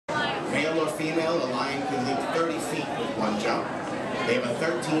or female, a lion can leap 30 feet with one jump. They have a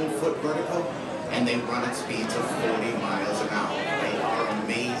 13-foot vertical, and they run at speeds of 40 miles an hour. They are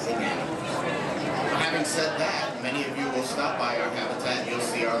amazing animals. Having said that, many of you will stop by our habitat and you'll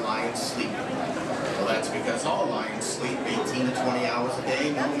see our lions sleeping. Well, that's because all lions sleep 18 to 20 hours a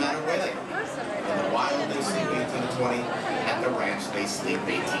day, no matter where they are. In the wild, they sleep 18 to 20. At the ranch, they sleep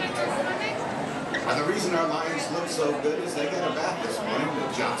 18 to 20. And the reason our lions look so good is they got a bath this morning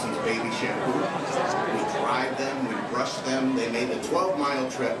with Johnson's baby shampoo. We dried them, we brushed them. They made a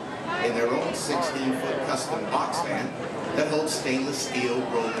 12-mile trip in their own 16-foot custom box van that holds stainless steel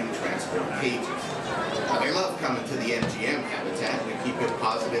rolling transport cages. Now, they love coming to the MGM habitat. We keep it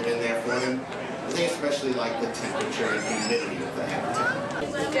positive in there for them. They especially like the temperature and humidity of the habitat.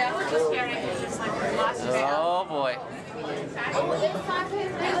 Oh boy.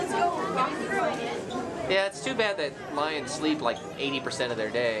 Yeah, it's too bad that lions sleep like 80% of their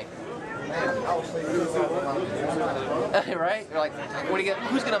day. Right? They're like, what do you get?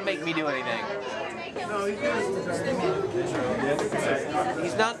 Who's gonna make me do anything?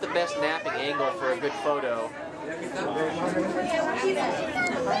 He's not the best napping angle for a good photo.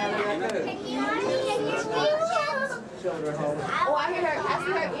 Oh, I hear her. I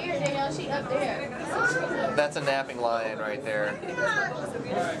see her ear, Danielle. She up there. That's a napping lion right there.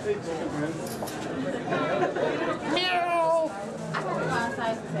 Meow.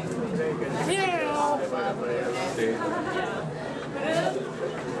 Meow.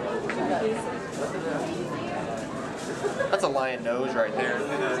 That's a lion nose right there.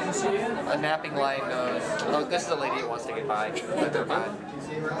 A napping lion nose. Oh, this is a lady who wants to get by. Let her by.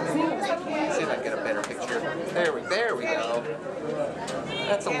 See if I can get a better picture. There we go.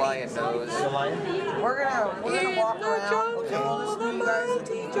 That's a lion nose. We're gonna walk around.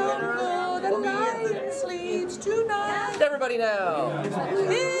 The lion sleeps tonight. Everybody now. In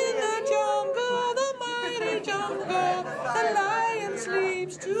the jungle, the mighty jungle, the lion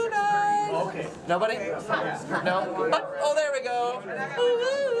sleeps tonight. Okay. Nobody? No? Oh, there we go.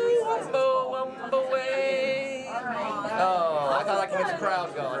 Wumbo, wumbo way. Oh, I thought I could get the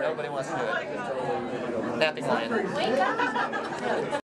crowd going. Nobody wants to do it. Napping lion.